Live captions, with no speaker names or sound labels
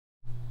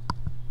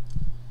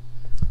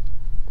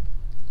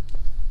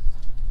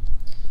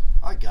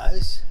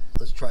guys,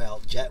 let's try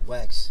out Jax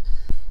Wax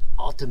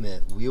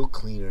Ultimate Wheel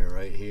Cleaner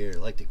right here. I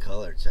like the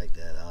color. Check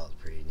that out. It's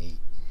pretty neat.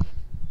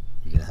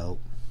 You gonna help?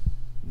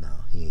 No,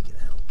 he ain't gonna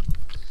help.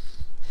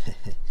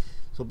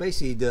 So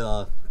basically,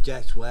 the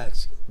Jax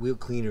Wax Wheel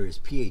Cleaner is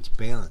pH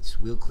balanced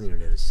wheel cleaner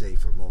that is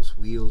safe for most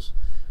wheels.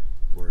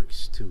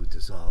 Works to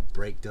dissolve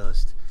brake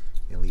dust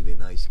and leave a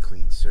nice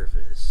clean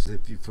surface.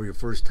 If you, for your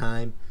first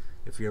time,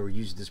 if you ever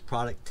use this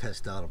product,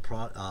 test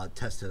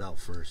it out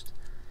first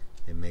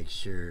and make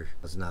sure it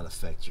does not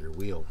affect your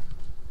wheel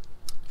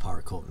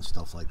powder coat and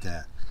stuff like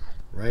that.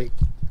 Right?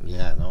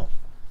 Yeah, no.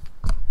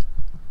 What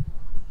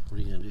are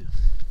you gonna do?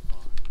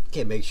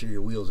 Okay, make sure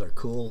your wheels are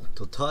cool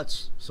to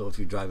touch. So if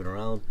you're driving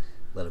around,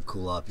 let it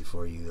cool off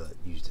before you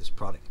use this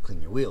product to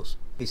clean your wheels.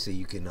 Basically,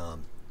 you can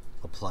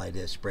apply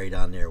this, spray it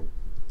on there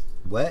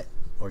wet,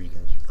 or you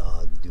can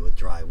do it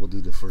dry. We'll do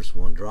the first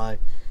one dry,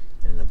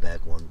 and then the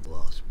back one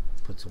we'll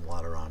put some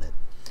water on it.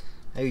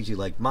 I usually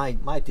like my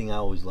thing. I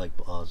always like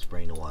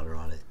spraying the water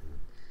on it.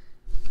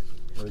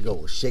 There we go.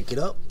 We'll shake it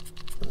up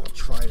and we'll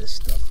try this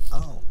stuff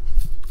out.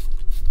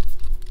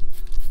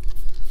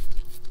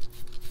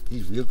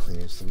 These wheel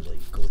cleaners seems like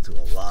you go through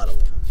a lot of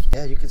them.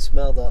 Yeah, you can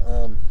smell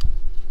the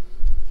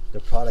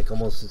product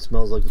almost. It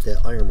smells like with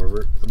that iron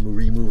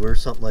remover or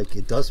something. Like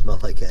it does smell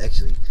like it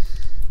actually.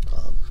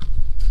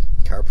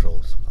 Car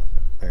Pros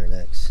Iron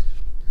X.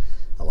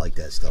 I like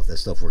that stuff. That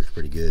stuff works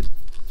pretty good.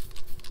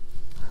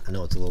 I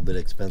know it's a little bit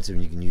expensive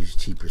and you can use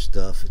cheaper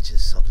stuff. It's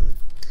just something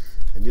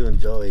I do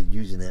enjoy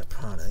using that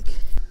product.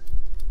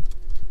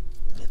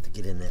 You have to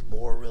get in that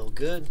bore real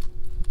good.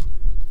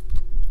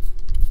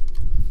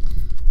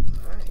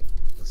 Alright,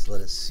 let's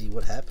let it see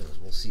what happens.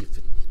 We'll see if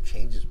it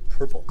changes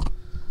purple.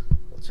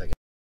 We'll check it.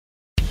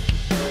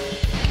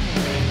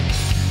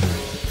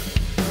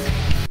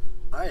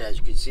 Alright, as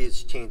you can see,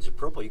 it's changed to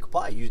purple. You could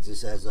probably use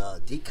this as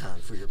a decon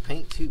for your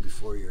paint too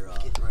before you're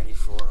getting ready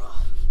for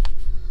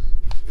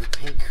your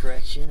paint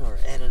correction or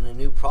adding a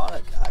new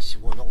product. I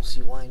don't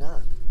see why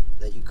not.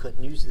 That you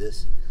couldn't use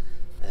this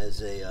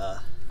as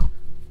a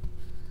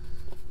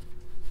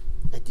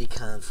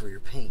decon for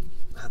your paint.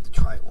 I'll have to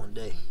try it one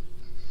day.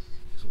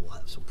 So we'll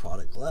have some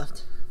product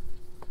left.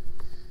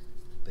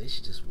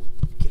 Basically, just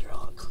get it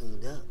all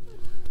cleaned up.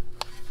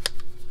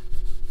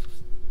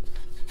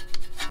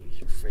 Use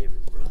your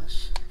favorite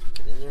brush.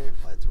 Get in there.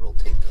 Probably have to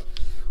rotate the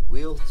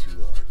wheel to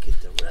get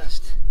the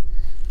rest.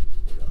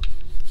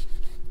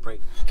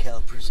 Brake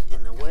calipers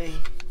in the way.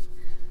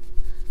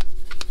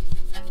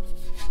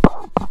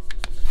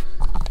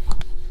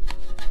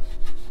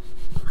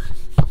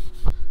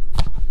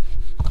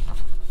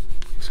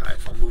 Sorry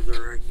if I move the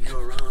wheel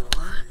around a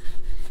lot.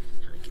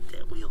 Trying to get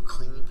that wheel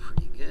clean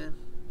pretty good.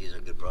 These are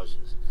good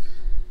brushes.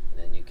 And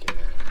then you can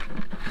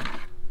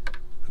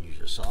use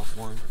your soft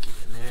one. Get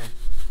in there.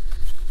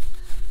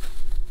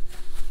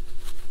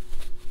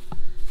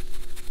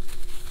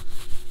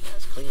 Yeah,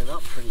 it's cleaning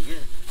up pretty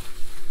good.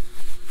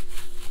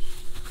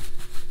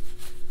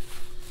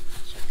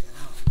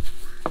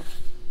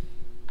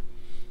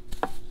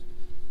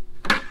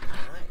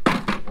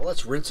 Well,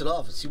 let's rinse it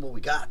off and see what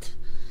we got.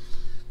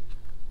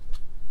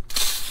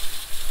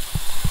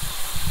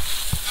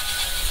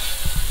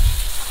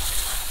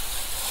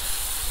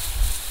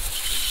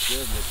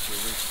 Good, makes sure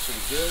it rinses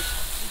pretty good.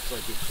 Looks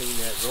like it cleaned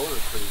that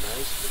roller pretty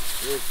nice. Looks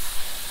good.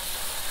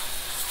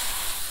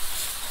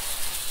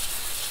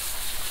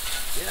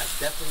 Yeah,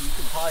 definitely. You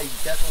can probably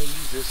definitely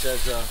use this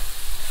as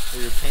for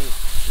your paint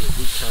for a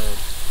decon.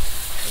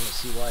 I don't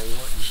see why you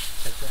wouldn't.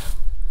 Check that out.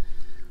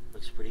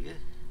 Looks pretty good.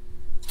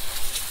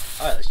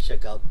 Alright, let's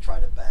try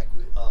the back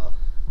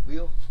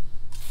wheel.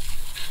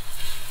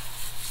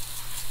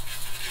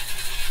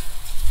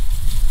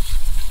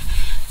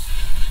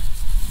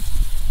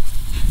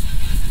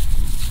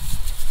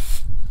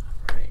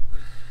 Alright.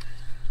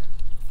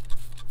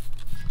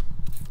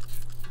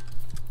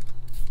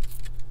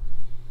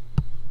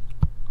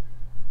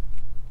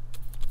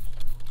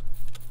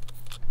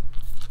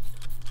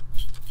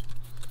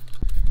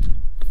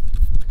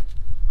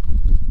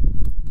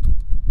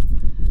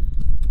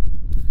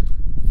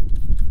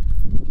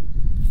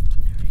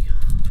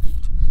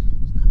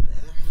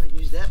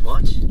 That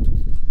much.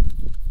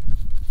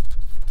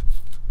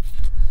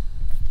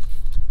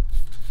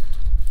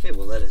 Okay,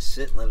 we'll let it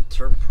sit and let it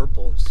turn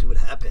purple and see what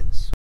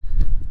happens.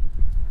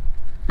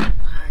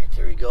 Alright,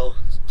 there we go.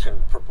 It's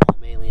turned purple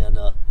mainly on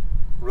the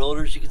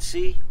rotors, you can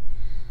see.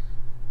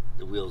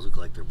 The wheels look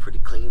like they're pretty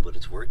clean, but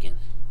it's working.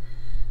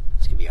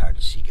 It's gonna be hard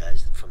to see,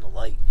 guys, from the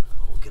light.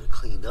 We'll get it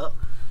cleaned up.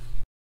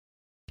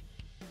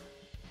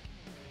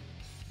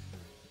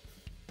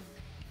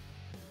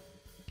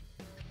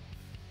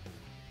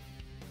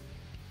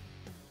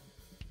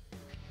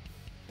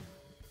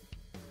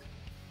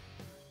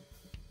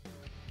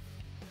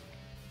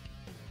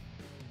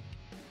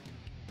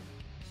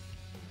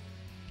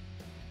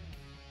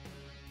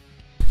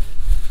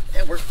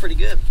 It works pretty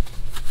good.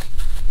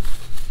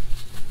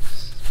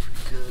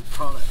 Pretty good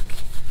product.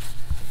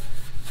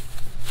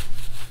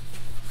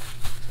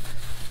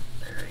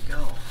 There you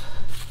go.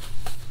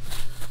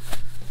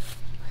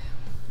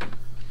 Get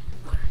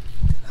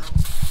that out.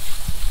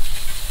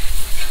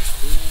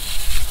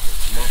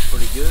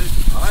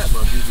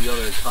 the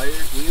other tire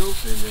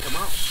wheels and they come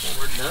out when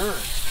we're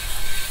done.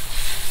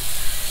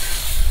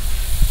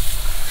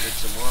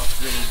 Rinse them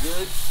off really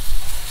good.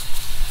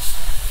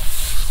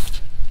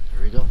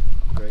 There we go.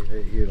 Right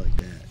here like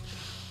that.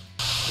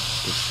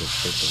 It's the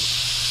purple.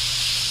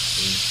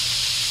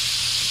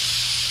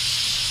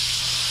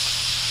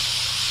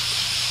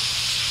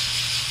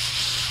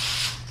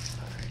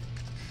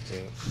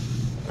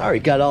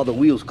 Alright, got all the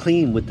wheels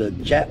clean with the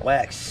Jax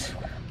Wax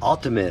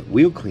Ultimate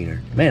Wheel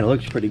Cleaner. Man, it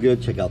looks pretty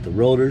good. Check out the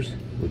rotors.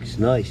 Looks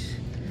nice.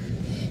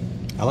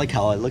 I like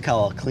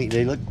how clean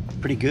they look.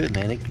 Pretty good,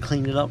 man. They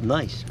cleaned it up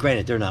nice.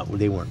 Granted,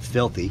 they weren't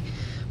filthy.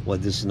 Well,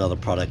 this is another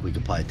product we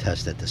could probably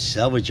test at the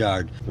salvage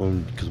yard,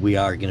 because we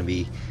are going to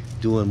be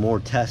doing more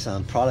tests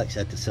on products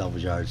at the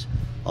salvage yards.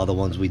 All the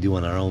ones we do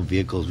on our own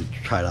vehicles, we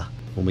try to,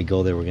 when we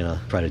go there, we're going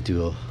to try to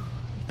do a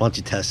bunch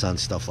of tests on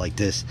stuff like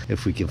this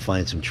if we can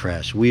find some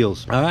trash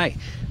wheels. All right,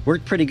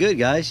 worked pretty good,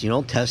 guys. You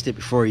know, test it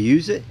before you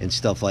use it and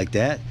stuff like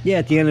that. Yeah,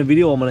 at the end of the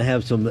video I'm gonna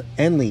have some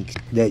end links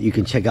that you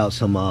can check out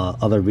some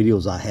other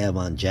videos I have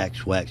on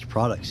Jax Wax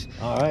products.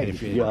 All right,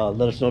 if you,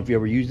 let us know if you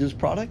ever use this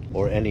product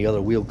or any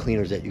other wheel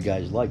cleaners that you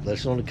guys like. Let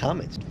us know in the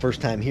comments.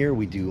 First time here,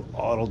 we do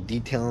auto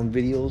detailing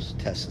videos,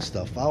 testing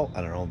stuff out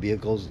on our own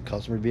vehicles,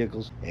 customer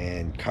vehicles,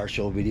 and car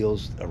show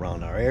videos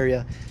around our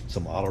area,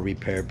 some auto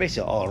repair,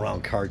 basically all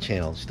around car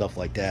channels, stuff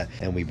like that.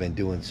 And we've been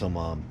doing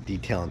some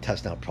detailing,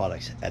 testing out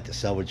products at the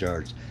salvage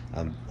yards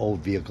on old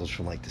vehicles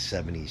from like the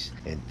 70s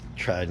and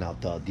trying out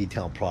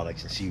detailing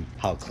products and see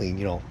how clean,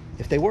 you know,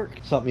 if they work.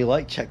 Something you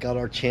like, check out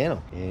our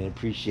channel. And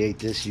appreciate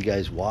this, you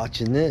guys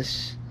watching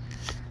this.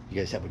 You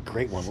guys have a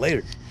great one.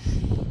 Later.